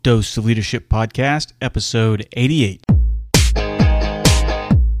Dose of Leadership Podcast, episode 88.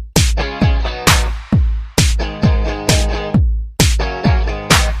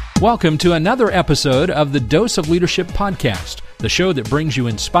 Welcome to another episode of the Dose of Leadership Podcast, the show that brings you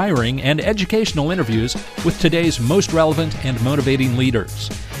inspiring and educational interviews with today's most relevant and motivating leaders.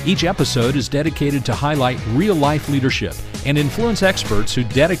 Each episode is dedicated to highlight real-life leadership and influence experts who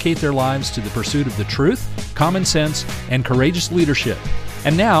dedicate their lives to the pursuit of the truth, common sense, and courageous leadership.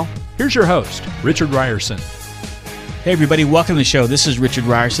 And now, here's your host, Richard Ryerson. Hey everybody, welcome to the show. This is Richard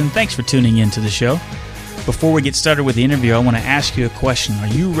Ryerson. Thanks for tuning in to the show. Before we get started with the interview, I want to ask you a question. Are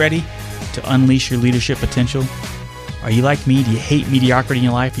you ready to unleash your leadership potential? Are you like me? Do you hate mediocrity in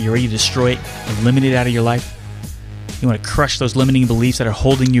your life? Are you ready to destroy it, eliminate it out of your life? You want to crush those limiting beliefs that are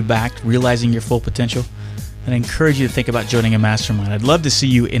holding you back, realizing your full potential? And I encourage you to think about joining a mastermind. I'd love to see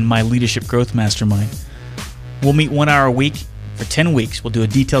you in my Leadership Growth Mastermind. We'll meet 1 hour a week for 10 weeks. We'll do a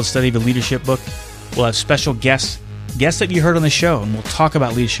detailed study of a leadership book. We'll have special guests that you heard on the show, and we'll talk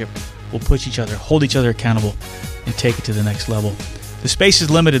about leadership. We'll push each other, hold each other accountable, and take it to the next level. The space is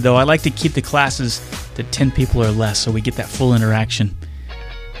limited, though. I like to keep the classes to 10 people or less so we get that full interaction.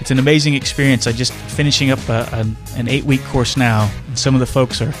 It's an amazing experience. I'm just finishing up an 8-week course now, and some of the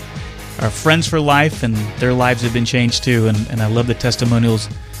folks are friends for life, and their lives have been changed too, and I love the testimonials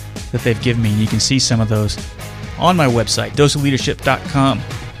that they've given me. And you can see some of those on my website, doseofleadership.com.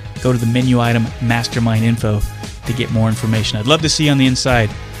 Go to the menu item, Mastermind Info, to get more information. I'd love to see you on the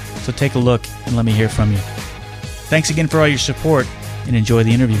inside, so take a look and let me hear from you. Thanks again for all your support, and enjoy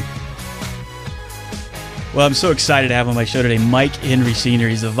the interview. Well, I'm so excited to have on my show today Mike Henry Sr.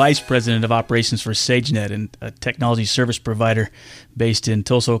 He's the Vice President of Operations for SageNet, and a technology service provider based in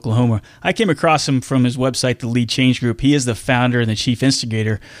Tulsa, Oklahoma. I came across him from his website, the Lead Change Group. He is the founder and the chief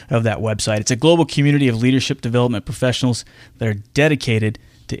instigator of that website. It's a global community of leadership development professionals that are dedicated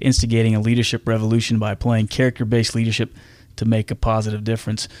to instigating a leadership revolution by applying character-based leadership to make a positive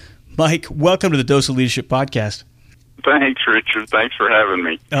difference. Mike, welcome to the Dose of Leadership Podcast. Thanks, Richard. Thanks for having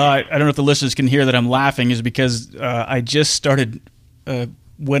me. I don't know if the listeners can hear that I'm laughing, is because I just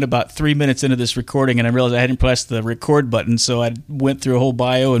went about 3 minutes into this recording, and I realized I hadn't pressed the record button, so I went through a whole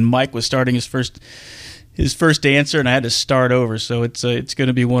bio, and Mike was starting his first answer, and I had to start over. So it's going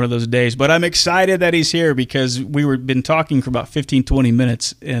to be one of those days. But I'm excited that he's here because been talking for about 15, 20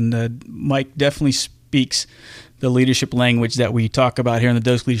 minutes, and Mike definitely speaks the leadership language that we talk about here on the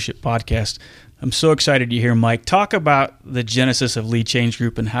Dose Leadership Podcast. I'm so excited to hear Mike talk about the genesis of Lead Change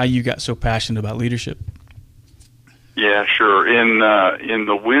Group and how you got so passionate about leadership. Yeah, sure. In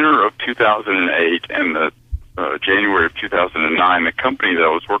the winter of 2008 and the January of 2009, the company that I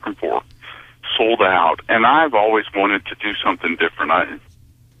was working for sold out, and I've always wanted to do something different.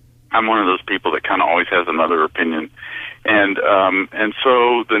 I'm one of those people that kind of always has another opinion, and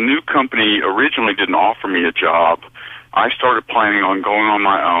so the new company originally didn't offer me a job. I started planning on going on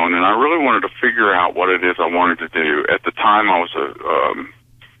my own, and I really wanted to figure out what it is I wanted to do. At the time, I was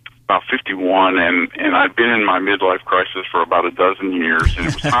about 51, and I'd been in my midlife crisis for about a dozen years, and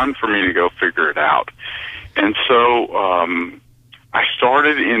it was time for me to go figure it out. And so I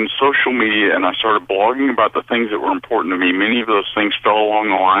started in social media, and I started blogging about the things that were important to me. Many of those things fell along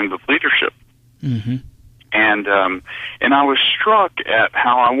the lines of leadership. Mm-hmm. And I was struck at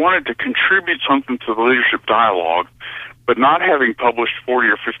how I wanted to contribute something to the leadership dialogue, but not having published 40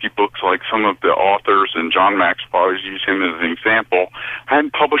 or 50 books like some of the authors, and John Maxwell, I always use him as an example. I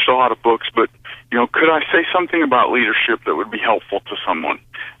hadn't published a lot of books, but, could I say something about leadership that would be helpful to someone?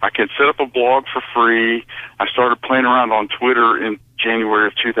 I could set up a blog for free. I started playing around on Twitter in January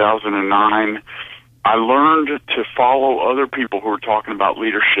of 2009. I learned to follow other people who were talking about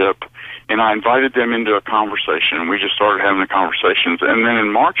leadership, and I invited them into a conversation. We just started having the conversations. And then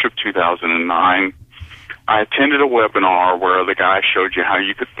in March of 2009, I attended a webinar where the guy showed you how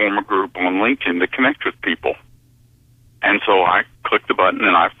you could form a group on LinkedIn to connect with people. And so I clicked the button,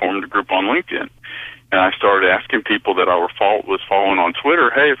 and I formed a group on LinkedIn. And I started asking people that I was following on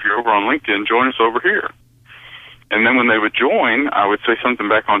Twitter, hey, if you're over on LinkedIn, join us over here. And then when they would join, I would say something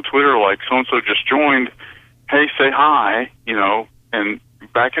back on Twitter like, so-and-so just joined, hey, say hi, and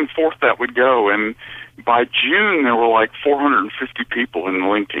back and forth that would go. And by June, there were like 450 people in the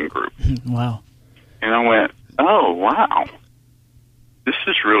LinkedIn group. Wow. And I went, oh, wow, this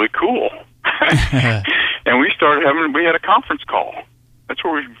is really cool. And we had a conference call. That's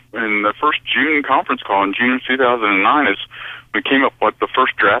where in the first June conference call in June of 2009 is we came up with the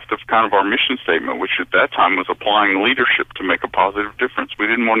first draft of kind of our mission statement, which at that time was applying leadership to make a positive difference. We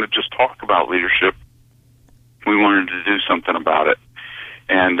didn't want to just talk about leadership. We wanted to do something about it.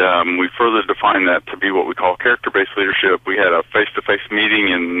 And we further defined that to be what we call character-based leadership. We had a face-to-face meeting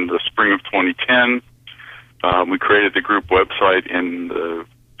in the spring of 2010. We created the group website in the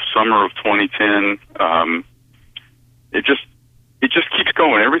summer of 2010. It just keeps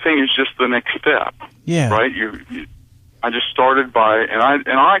going. Everything is just the next step. Yeah. Right? I just started by, and I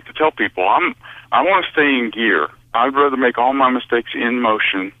like to tell people, I want to stay in gear. I'd rather make all my mistakes in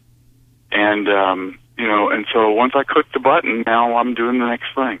motion, and and so once I click the button, now I'm doing the next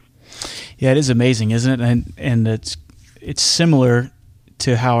thing. Yeah, it is amazing, isn't it? And it's similar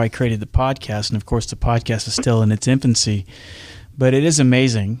to how I created the podcast, and of course the podcast is still in its infancy, but it is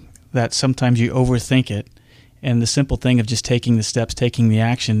amazing that sometimes you overthink it, and the simple thing of just taking the steps, taking the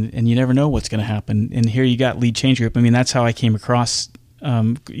action, and you never know what's going to happen. And here you got Lead Change Group. I mean, that's how I came across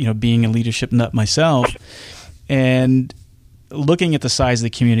being a leadership nut myself, and looking at the size of the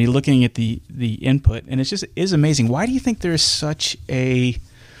community, looking at the input, and it is amazing. Why do you think there is such a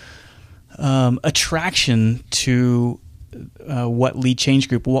attraction to what Lead Change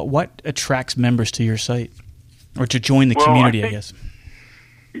Group? What attracts members to your site or to join the community? I guess.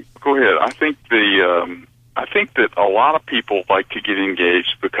 Go ahead. I think that a lot of people like to get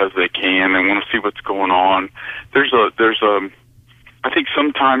engaged because they can and want to see what's going on. I think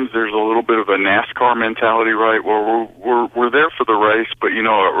sometimes there's a little bit of a NASCAR mentality, right? Where we're there for the race, but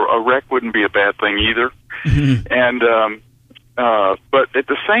a wreck wouldn't be a bad thing either. And but at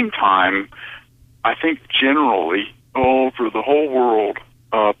the same time, I think generally over the whole world,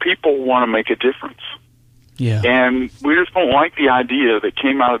 people want to make a difference. Yeah. And we just don't like the idea that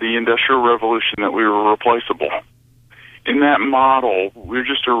came out of the Industrial Revolution that we were replaceable. In that model, we're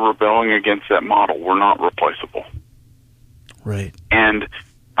just rebelling against that model. We're not replaceable. Right. And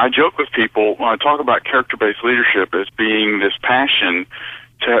I joke with people when I talk about character-based leadership as being this passion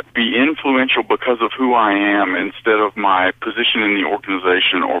to be influential because of who I am instead of my position in the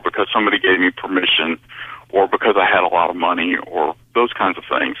organization or because somebody gave me permission or because I had a lot of money or those kinds of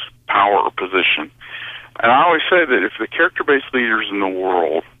things, power or position. And I always say that if the character-based leaders in the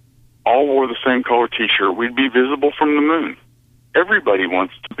world all wore the same color T-shirt, we'd be visible from the moon. Everybody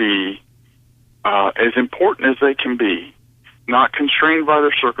wants to be as important as they can be, not constrained by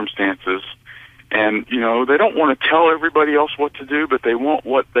their circumstances. And, they don't want to tell everybody else what to do, but they want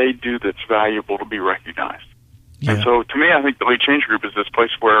what they do that's valuable to be recognized. Yeah. And so to me, I think the Lead Change Group is this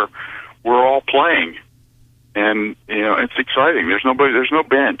place where we're all playing. And, it's exciting. There's no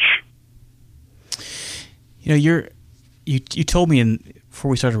bench. You told me before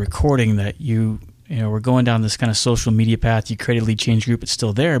we started recording that you were going down this kind of social media path. You created Lead Change Group. It's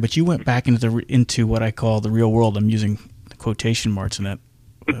still there, but you went back into what I call the real world. I'm using the quotation marks in that,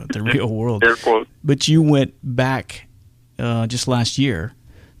 the real world. Air quote. But you went back just last year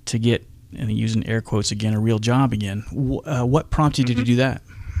to get, and using air quotes again, a real job again. What prompted you to do that?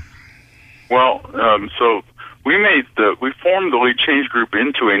 Well, so we formed the Lead Change Group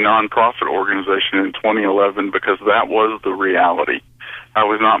into a nonprofit organization in 2011 because that was the reality. I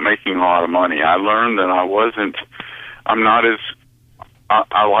was not making a lot of money. I learned that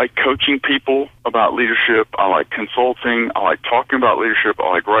I like coaching people about leadership. I like consulting. I like talking about leadership. I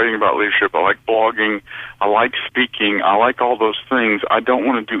like writing about leadership. I like blogging. I like speaking. I like all those things. I don't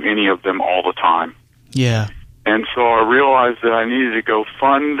want to do any of them all the time. Yeah. And so I realized that I needed to go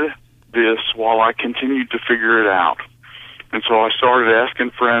fund this while I continued to figure it out. And so I started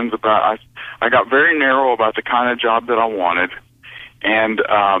asking friends about, I got very narrow about the kind of job that I wanted, and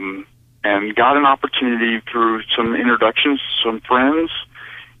got an opportunity through some introductions, some friends,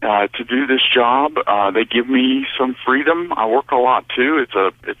 to do this job. They give me some freedom. I work a lot too.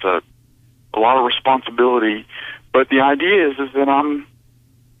 It's a lot of responsibility, but the idea is that I'm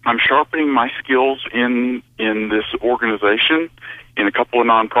sharpening my skills in this organization, in a couple of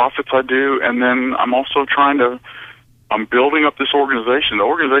nonprofits I do, and then I'm also I'm building up this organization. The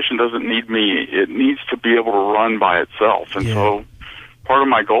organization doesn't need me. It needs to be able to run by itself. And so part of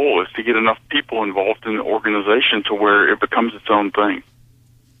my goal is to get enough people involved in the organization to where it becomes its own thing.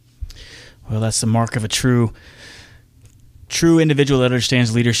 Well, that's the mark of a true individual that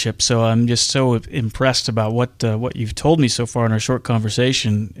understands leadership. So I'm just so impressed about what you've told me so far in our short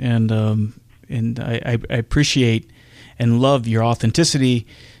conversation, and I appreciate and love your authenticity,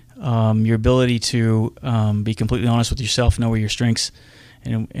 your ability to be completely honest with yourself, know where your strengths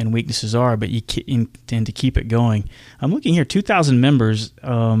and weaknesses are, but you intend to keep it going. I'm looking here, 2,000 members,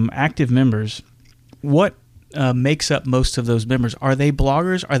 active members. What makes up most of those members? Are they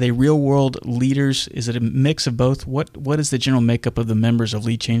bloggers? Are they real-world leaders? Is it a mix of both? What is the general makeup of the members of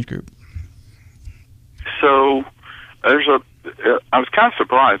Lead Change Group? So I was kind of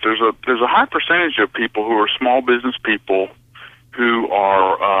surprised. There's a high percentage of people who are small business people who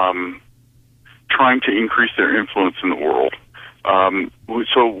are trying to increase their influence in the world.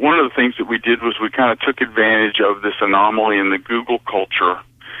 So one of the things that we did was we kind of took advantage of this anomaly in the Google culture.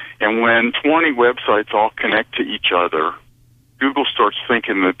 And when 20 websites all connect to each other, Google starts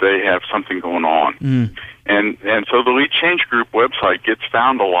thinking that they have something going on. And so the Lead Change Group website gets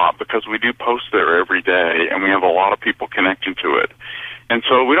found a lot because we do post there every day, and we have a lot of people connecting to it. And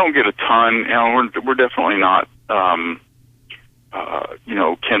so we don't get a ton, we're definitely not,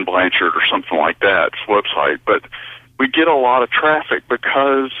 Ken Blanchard or something like that website, but we get a lot of traffic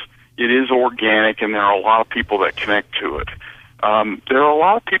because it is organic and there are a lot of people that connect to it. There are a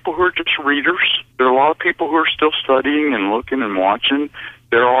lot of people who are just readers. There are a lot of people who are still studying and looking and watching.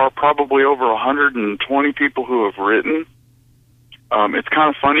 There are probably over 120 people who have written. It's kind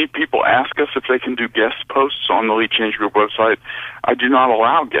of funny. People ask us if they can do guest posts on the Lead Change Group website. I do not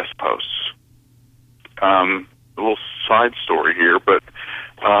allow guest posts. A little side story here, but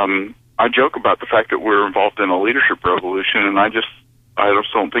I joke about the fact that we're involved in a leadership revolution, and I just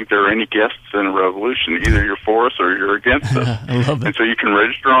don't think there are any guests in a revolution. Either you're for us or you're against us. I love it. And so you can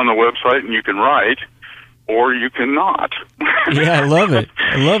register on the website and you can write, or you can not. Yeah, I love it.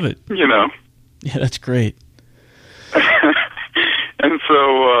 I love it. Yeah, that's great. And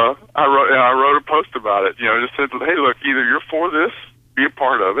so I wrote a post about it. Just said, hey, look, either you're for this, be a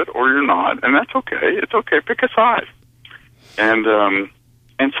part of it, or you're not, and that's okay. It's okay. Pick a side. And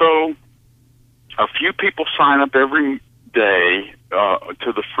so a few people sign up every day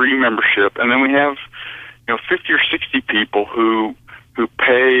to the free membership, and then we have 50 or 60 people who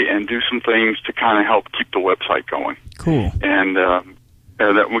pay and do some things to kind of help keep the website going. Cool. And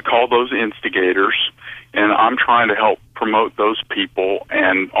that we call those instigators, and I'm trying to help promote those people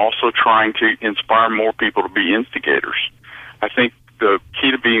and also trying to inspire more people to be instigators. I think the key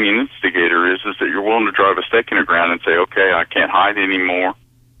to being an instigator is that you're willing to drive a stake in the ground and say, okay, I can't hide anymore,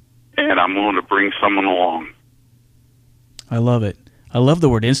 and I'm willing to bring someone along. I love it. I love the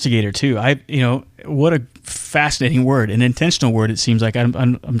word instigator too. What a fascinating word, an intentional word. It seems like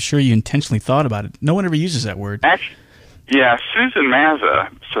I'm sure you intentionally thought about it. No one ever uses that word. Actually, yeah, Susan Mazza.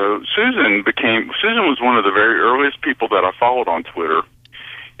 So Susan was one of the very earliest people that I followed on Twitter,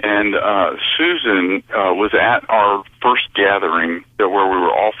 and Susan was at our first gathering where we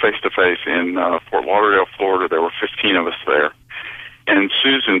were all face to face in Fort Lauderdale, Florida. There were 15 of us there. And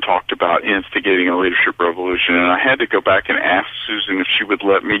Susan talked about instigating a leadership revolution, and I had to go back and ask Susan if she would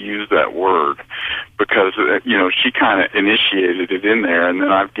let me use that word because, she kind of initiated it in there, and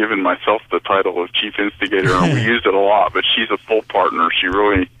then I've given myself the title of chief instigator, and we used it a lot, but she's a full partner. She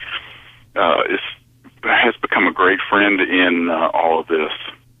really has become a great friend in all of this.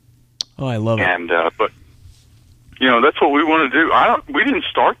 Oh, I love it. And but that's what we want to do. We didn't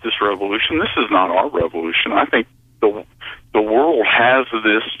start this revolution. This is not our revolution. I think the world has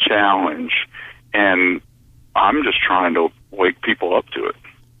this challenge, and I'm just trying to wake people up to it.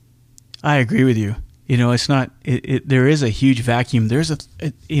 I agree with you. It's not. There is a huge vacuum. There's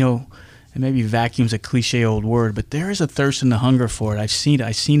and maybe vacuum's a cliche old word, but there is a thirst and a hunger for it. I've seen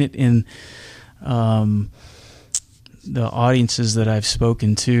it in the audiences that I've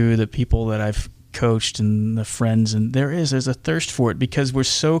spoken to, the people that I've coached, and the friends, and there's a thirst for it because we're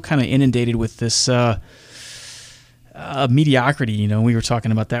so kind of inundated with this mediocrity. We were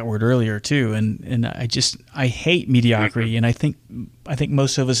talking about that word earlier too, and I hate mediocrity, and I think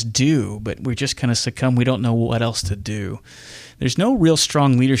most of us do, but we just kind of succumb. We don't know what else to do. There's no real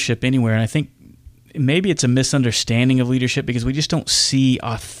strong leadership anywhere, and I think maybe it's a misunderstanding of leadership because we just don't see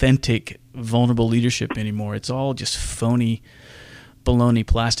authentic, vulnerable leadership anymore. It's all just phony, baloney,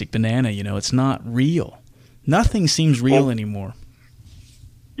 plastic banana. It's not real. Nothing seems real anymore.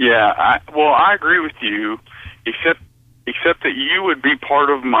 Yeah, I agree with you, except that you would be part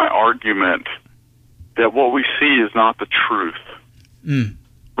of my argument that what we see is not the truth.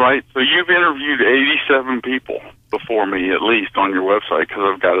 Right? So you've interviewed 87 people before me, at least, on your website, because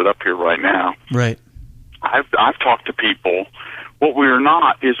I've got it up here right now. Right. I've talked to people. What we're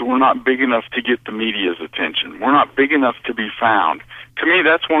not big enough to get the media's attention. We're not big enough to be found. To me,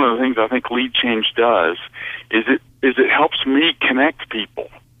 that's one of the things I think Lead Change does, is it helps me connect people.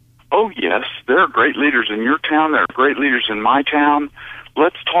 Oh, yes, there are great leaders in your town. There are great leaders in my town.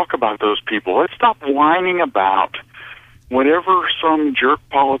 Let's talk about those people. Let's stop whining about whatever some jerk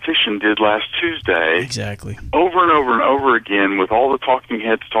politician did last Tuesday. Exactly. Over and over and over again with all the talking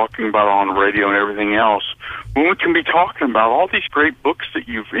heads talking about it on the radio and everything else, when we can be talking about all these great books that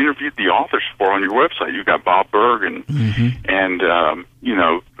you've interviewed the authors for on your website. You've got Bob Berg and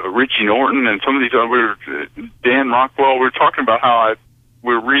Richie Norton and some of these other, Dan Rockwell. We're talking about how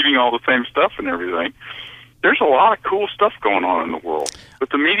we're reading all the same stuff and everything. there's a lot of cool stuff going on in the world, but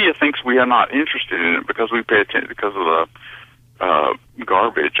the media thinks we are not interested in it because we pay attention, because of the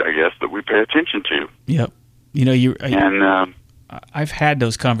garbage, I guess, that we pay attention to. Yep. I've had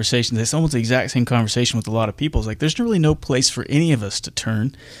those conversations. It's almost the exact same conversation with a lot of people. It's like there's really no place for any of us to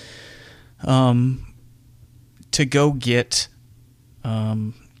turn to go get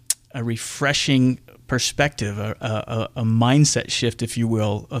a refreshing perspective, a mindset shift, if you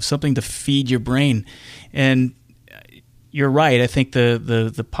will, of something to feed your brain. And you're right. I think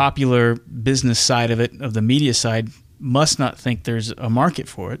the popular business side of it, of the media side, must not think there's a market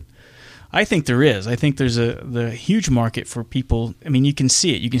for it. I think there is. I think there's the huge market for people. I mean, you can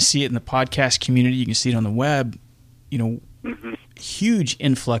see it. You can see it in the podcast community. You can see it on the web. Huge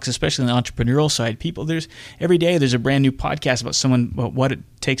influx, especially on the entrepreneurial side. People, every day there's a brand new podcast about what it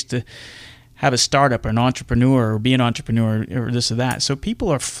takes to have a startup or an entrepreneur or be an entrepreneur or this or that. So people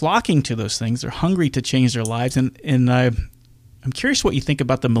are flocking to those things. They're hungry to change their lives. And I'm curious what you think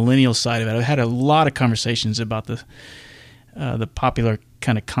about the millennial side of it. I've had a lot of conversations about the popular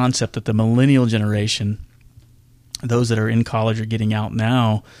kind of concept that the millennial generation, those that are in college or getting out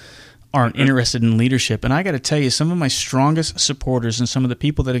now, aren't interested in leadership. And I got to tell you, some of my strongest supporters and some of the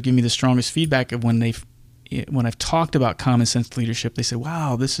people that have given me the strongest feedback of when I've talked about common sense leadership, they say,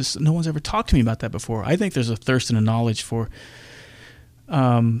 wow, no one's ever talked to me about that before. I think there's a thirst and a knowledge for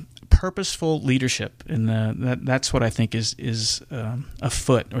purposeful leadership, and that's what I think is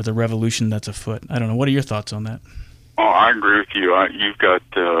afoot, or the revolution that's afoot. I don't know. What are your thoughts on that? Oh, I agree with you. You've got.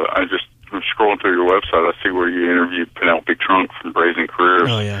 I just am scrolling through your website. I see where you interviewed Penelope Trunk from Brazen Careers.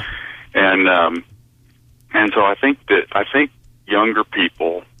 Oh yeah. And so I think younger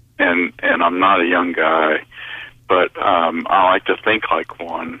people, and I'm not a young guy, but I like to think like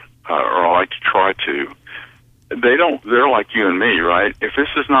one, or I like to try to. They're like you and me, right? If this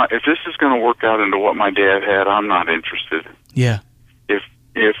is going to work out into what my dad had, I'm not interested. Yeah.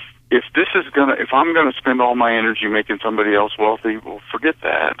 If I'm gonna spend all my energy making somebody else wealthy, well, forget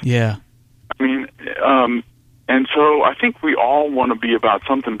that. Yeah. I mean, and so I think we all want to be about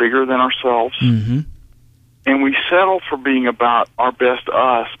something bigger than ourselves. Mm-hmm. And we settle for being about our best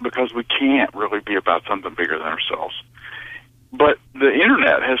us because we can't really be about something bigger than ourselves. But the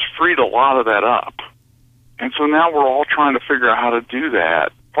internet has freed a lot of that up. And so now we're all trying to figure out how to do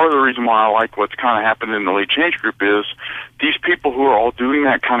that. Part of the reason why I like what's kind of happened in the Lead Change Group is these people who are all doing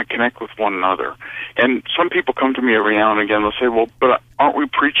that kind of connect with one another. And some people come to me every now and again, they'll say, well, but aren't we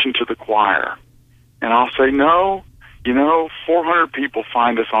preaching to the choir? And I'll say, no, 400 people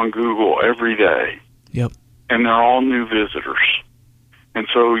find us on Google every day. Yep. And they're all new visitors. And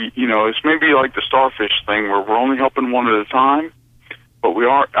so, it's maybe like the starfish thing where we're only helping one at a time, but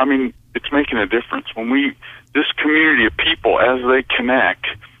it's making a difference. This community of people, as they connect,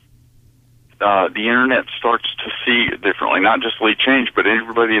 the internet starts to see it differently, not just Lead Change, but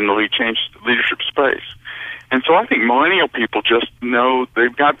everybody in the Lead Change leadership space. And so I think millennial people just know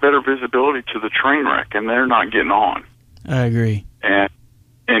they've got better visibility to the train wreck, and they're not getting on. I agree. And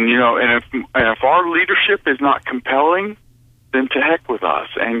if our leadership is not compelling, then to heck with us.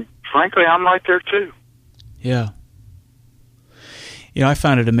 And frankly, I'm right there too. Yeah. I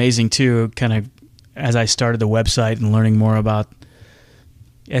found it amazing too, kind of as I started the website and learning more about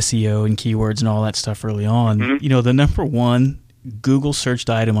SEO and keywords and all that stuff early on. Mm-hmm. The number one Google searched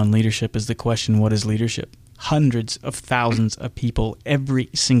item on leadership is the question, what is leadership? Hundreds of thousands of people every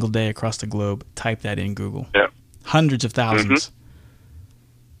single day across the globe type that in Google. Yeah. Hundreds of thousands. Mm-hmm.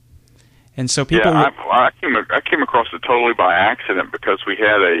 And so people... Yeah, I came across it totally by accident because we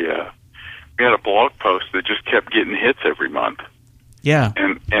had a blog post that just kept getting hits every month. Yeah.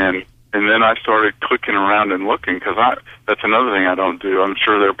 And then I started clicking around and looking because that's another thing I don't do. I'm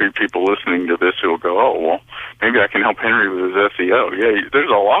sure there'll be people listening to this who will go, oh, well, maybe I can help Henry with his SEO. Yeah, there's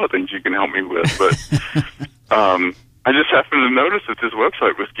a lot of things you can help me with, but I just happened to notice that this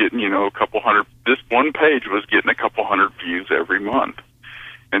website was getting, a couple hundred, this one page was getting a couple hundred views every month.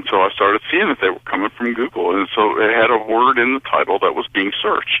 And so I started seeing that they were coming from Google. And so it had a word in the title that was being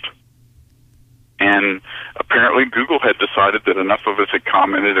searched. And apparently Google had decided that enough of us had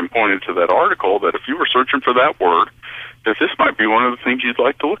commented and pointed to that article that if you were searching for that word, that this might be one of the things you'd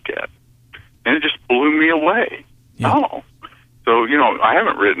like to look at. And it just blew me away. Yeah. Oh. So, I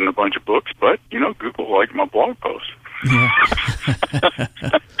haven't written a bunch of books, but, Google liked my blog post. Yeah.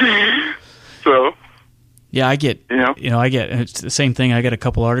 So... Yeah, I get, it's the same thing. I got a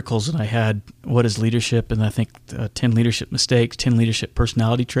couple articles and I had, what is leadership? And I think 10 leadership mistakes, 10 leadership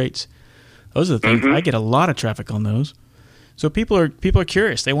personality traits. Those are the things. Mm-hmm. I get a lot of traffic on those. So people are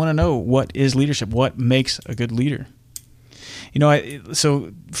curious. They want to know what is leadership, what makes a good leader.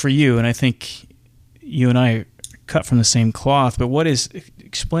 So for you, and I think, you and I are cut from the same cloth, but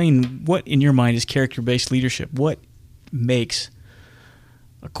explain what in your mind is character-based leadership? What makes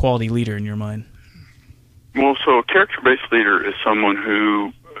a quality leader in your mind? Well, so a character-based leader is someone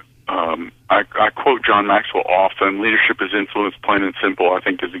who, I quote John Maxwell often, leadership is influence, plain and simple, I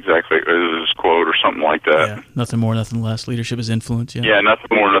think is exactly his quote or something like that. Yeah, nothing more, nothing less. Leadership is influence, yeah. Yeah,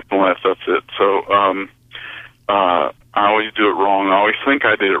 nothing more, nothing less, that's it. So I always do it wrong. I always think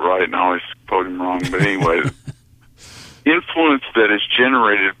I did it right, and I always quote him wrong. But anyway, influence that is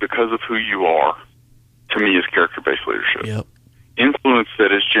generated because of who you are, to me, is character-based leadership. Yep. Influence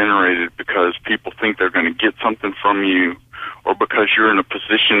that is generated because people think they're going to get something from you, or because you're in a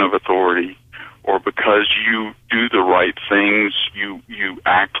position of authority, or because you do the right things, you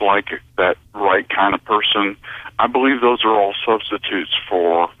act like that right kind of person. I believe those are all substitutes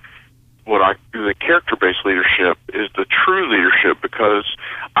for the character-based leadership is the true leadership, because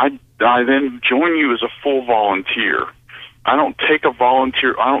I then join you as a full volunteer. I don't take a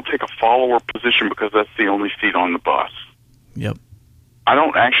follower position because that's the only seat on the bus. Yep.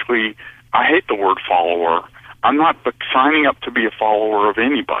 I hate the word follower. I'm not signing up to be a follower of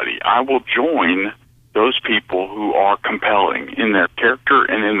anybody. I will join those people who are compelling in their character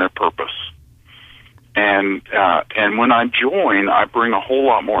and in their purpose. And when I join, I bring a whole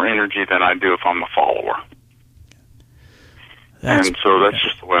lot more energy than I do if I'm a follower. And so that's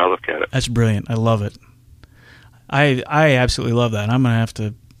just the way I look at it. That's brilliant. I love it. I absolutely love that. I'm going to have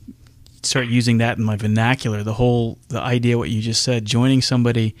to start using that in my vernacular. The idea what you just said, joining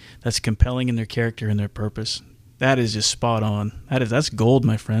somebody that's compelling in their character and their purpose. That is just spot on. That's gold,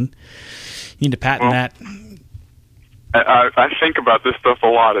 my friend. You need to patent that. I think about this stuff a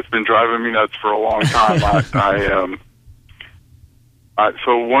lot. It's been driving me nuts for a long time.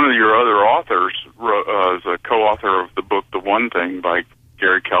 So one of your other authors is a co-author of the book The One Thing by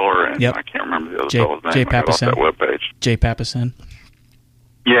Gary Keller, and I can't remember the other fellow's name. Jay Papasan. That webpage. Jay Papasan.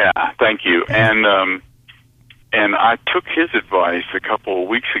 Yeah, thank you. And I took his advice a couple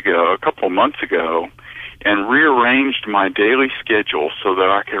of months ago, and rearranged my daily schedule so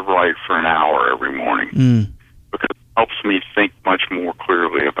that I could write for an hour every morning. Because it helps me think much more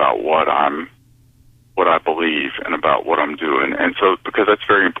clearly about what I believe and about what I'm doing. And so, because that's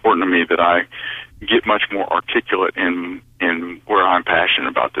very important to me, that I get much more articulate in where I'm passionate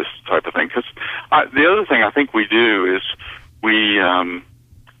about this type of thing. Because the other thing I think we do is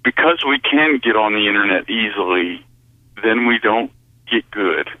because we can get on the internet easily, then we don't get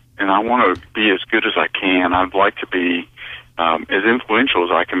good. And I want to be as good as I can. I'd like to be as influential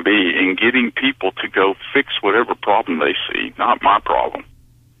as I can be in getting people to go fix whatever problem they see, not my problem.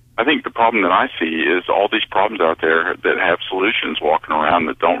 I think the problem that I see is all these problems out there that have solutions walking around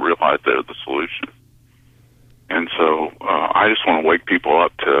that don't realize they're the solution. And so I just want to wake people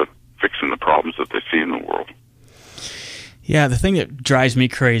up to fixing the problems that they see in the world. Yeah, the thing that drives me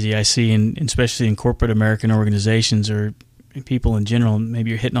crazy, I see, especially in corporate American organizations or people in general, maybe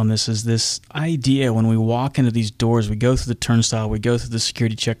you're hitting on this, is this idea when we walk into these doors, we go through the turnstile, we go through the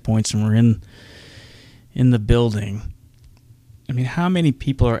security checkpoints, and we're in the building. I mean, how many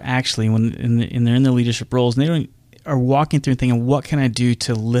people are actually, when they're in their leadership roles, and are walking through and thinking, what can I do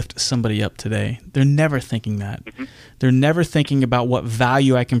to lift somebody up today? They're never thinking that. Mm-hmm. They're never thinking about what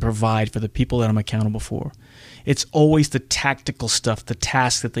value I can provide for the people that I'm accountable for. It's always the tactical stuff, the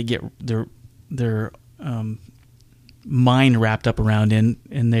tasks that they get their mind wrapped up around in,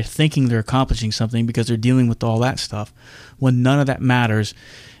 and they're thinking they're accomplishing something because they're dealing with all that stuff, when none of that matters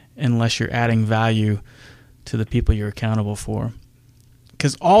unless you're adding value to the people you're accountable for.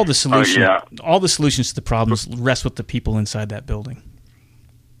 Because all the solutions to the problems rest with the people inside that building.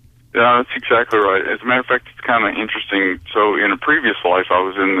 Yeah, that's exactly right. As a matter of fact, it's kind of interesting. So in a previous life, I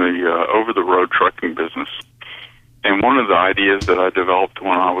was in the over-the-road trucking business. And one of the ideas that I developed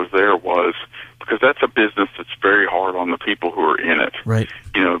when I was there was, because that's a business that's very hard on the people who are in it. Right.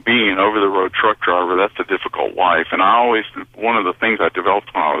 You know, being an over-the-road truck driver, that's a difficult life. And one of the things I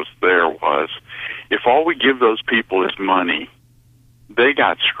developed when I was there was, if all we give those people is money, they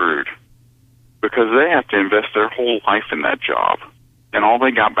got screwed, because they have to invest their whole life in that job, and all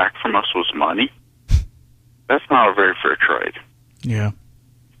they got back from us was money. That's not a very fair trade. Yeah.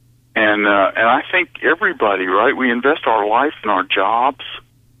 And I think everybody, right? We invest our life in our jobs.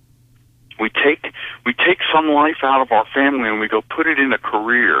 We take some life out of our family and we go put it in a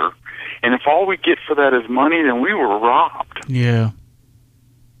career. And if all we get for that is money, then we were robbed. Yeah.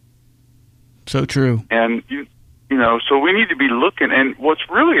 So true. And you know, so we need to be looking. And what's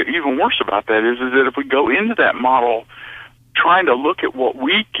really even worse about that is that if we go into that model trying to look at what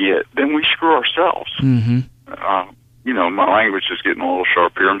we get, then we screw ourselves. Mm-hmm. my language is getting a little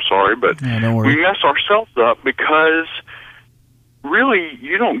sharp here. I'm sorry, but don't worry. we mess ourselves up because really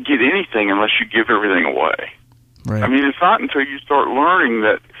you don't get anything unless you give everything away. Right. I mean, it's not until you start learning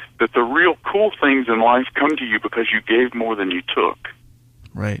that the real cool things in life come to you because you gave more than you took.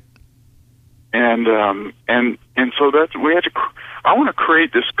 Right. And so that's we had to. I want to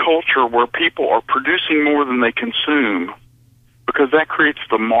create this culture where people are producing more than they consume, because that creates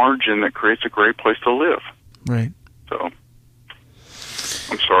the margin that creates a great place to live. Right. So,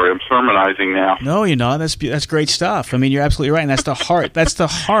 I'm sorry, I'm sermonizing now. No, you're not. That's great stuff. I mean, you're absolutely right, and that's the heart. That's the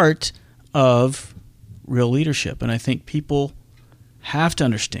heart of real leadership. And I think people have to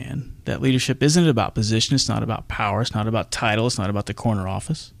understand that leadership isn't about position. It's not about power. It's not about title. It's not about the corner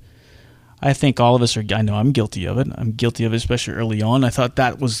office. I think all of us are. I know I'm guilty of it. I'm guilty of it, especially early on. I thought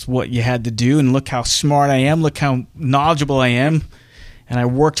that was what you had to do, and look how smart I am. Look how knowledgeable I am, and I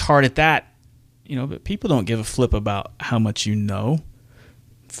worked hard at that. But people don't give a flip about how much you know.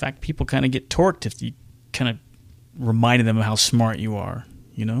 In fact, people kind of get torqued if you kind of reminded them of how smart you are.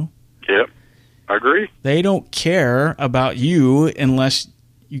 Yep, I agree. They don't care about you unless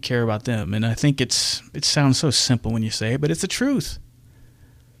you care about them, and I think it sounds so simple when you say it, but it's the truth.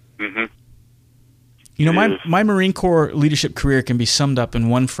 Mm-hmm. My Marine Corps leadership career can be summed up in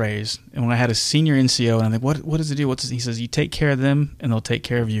one phrase. And when I had a senior NCO, and I'm like, what does it do? He says, you take care of them, and they'll take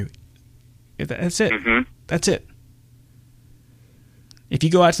care of you. That's it. Mm-hmm. That's it. If you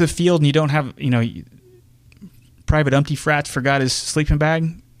go out to the field and you don't have, Private Umpty Frat forgot his sleeping bag,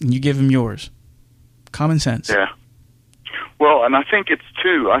 and you give him yours. Common sense. Yeah. Well, and I think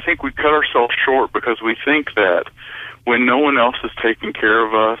I think we cut ourselves short because we think that when no one else is taking care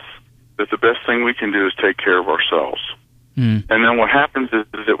of us, that the best thing we can do is take care of ourselves. And then what happens is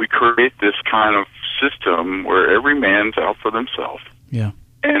that we create this kind of system where every man's out for themselves. Yeah.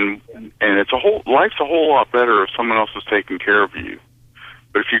 And life's a whole lot better if someone else is taking care of you.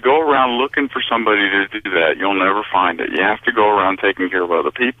 But if you go around looking for somebody to do that, you'll never find it. You have to go around taking care of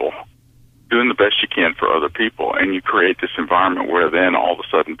other people, doing the best you can for other people, and you create this environment where then all of a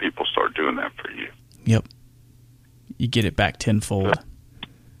sudden people start doing that for you. Yep. You get it back tenfold.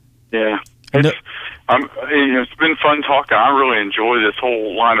 Yeah. It's been fun talking. I really enjoy this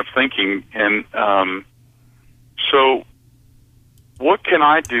whole line of thinking. And so what can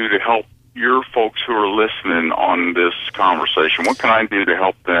I do to help your folks who are listening on this conversation? What can I do to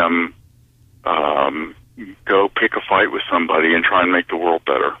help them go pick a fight with somebody and try and make the world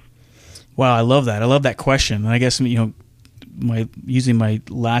better? Wow, I love that. I love that question. And I guess, using my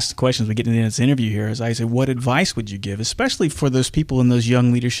last questions we get into this interview here is I say, what advice would you give, especially for those people in those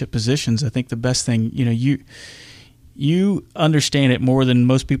young leadership positions? I think the best thing, you understand it more than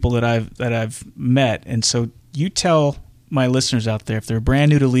most people that I've met, and so you tell my listeners out there, if they're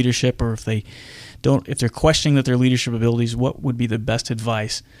brand new to leadership or if they're questioning their leadership abilities, what would be the best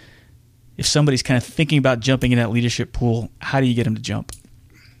advice? If somebody's kind of thinking about jumping in that leadership pool, how do you get them to jump?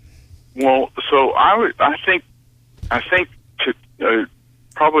 Well, so I think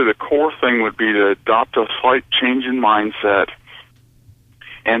probably the core thing would be to adopt a slight change in mindset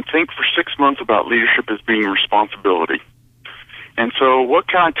and think for 6 months about leadership as being responsibility. And so what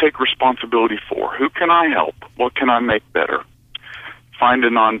can I take responsibility for? Who can I help? What can I make better? Find a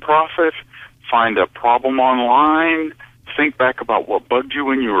nonprofit, find a problem online, think back about what bugged you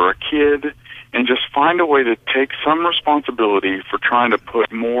when you were a kid, and just find a way to take some responsibility for trying to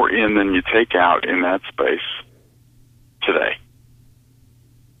put more in than you take out in that space today.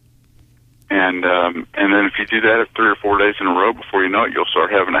 And then if you do that 3 or 4 days in a row, before you know it, you'll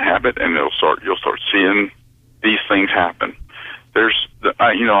start having a habit, and you'll start seeing these things happen.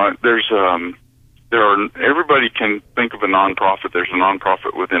 Everybody can think of a nonprofit. There's a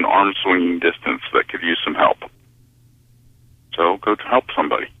nonprofit within arm swinging distance that could use some help. So go to help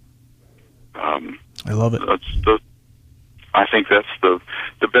somebody. I love it. I think that's the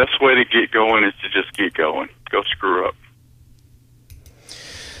best way to get going is to just get going. Go screw up.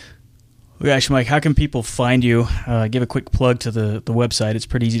 Well, gosh, Mike, how can people find you? Give a quick plug to the website. It's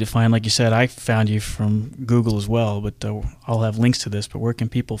pretty easy to find. Like you said, I found you from Google as well, but I'll have links to this. But where can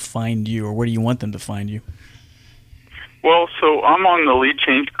people find you, or where do you want them to find you? Well, so I'm on the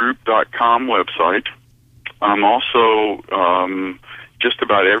leadchangegroup.com website. I'm also just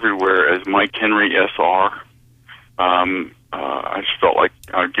about everywhere as Mike Henry SR. I just felt like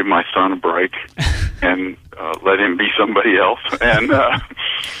I'd give my son a break and let him be somebody else. And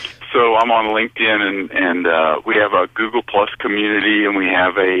so I'm on LinkedIn, and we have a Google Plus community, and we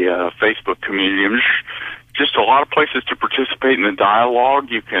have a Facebook community. And just a lot of places to participate in the dialogue.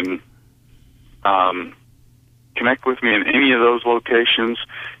 You can connect with me in any of those locations,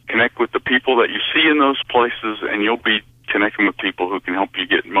 connect with the people that you see in those places, and you'll be connecting with people who can help you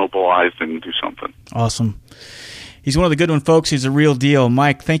get mobilized and do something. Awesome. He's one of the good one, folks. He's a real deal.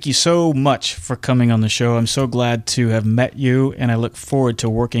 Mike, thank you so much for coming on the show. I'm so glad to have met you, and I look forward to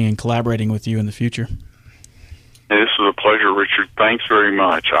working and collaborating with you in the future. This was a pleasure, Richard. Thanks very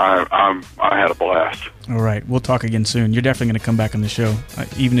much. I had a blast. All right. We'll talk again soon. You're definitely going to come back on the show.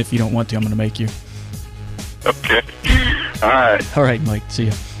 Even if you don't want to, I'm going to make you. Okay. All right. All right, Mike. See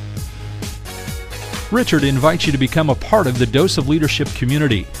ya. Richard invites you to become a part of the Dose of Leadership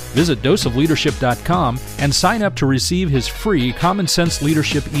community. Visit doseofleadership.com and sign up to receive his free Common Sense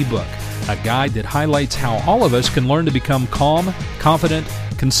Leadership ebook, a guide that highlights how all of us can learn to become calm, confident,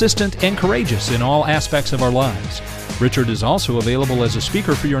 consistent, and courageous in all aspects of our lives. Richard is also available as a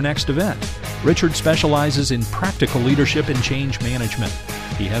speaker for your next event. Richard specializes in practical leadership and change management.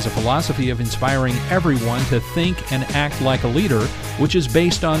 He has a philosophy of inspiring everyone to think and act like a leader, which is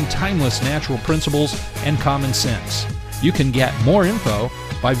based on timeless natural principles and common sense. You can get more info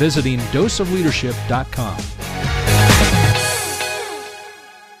by visiting doseofleadership.com.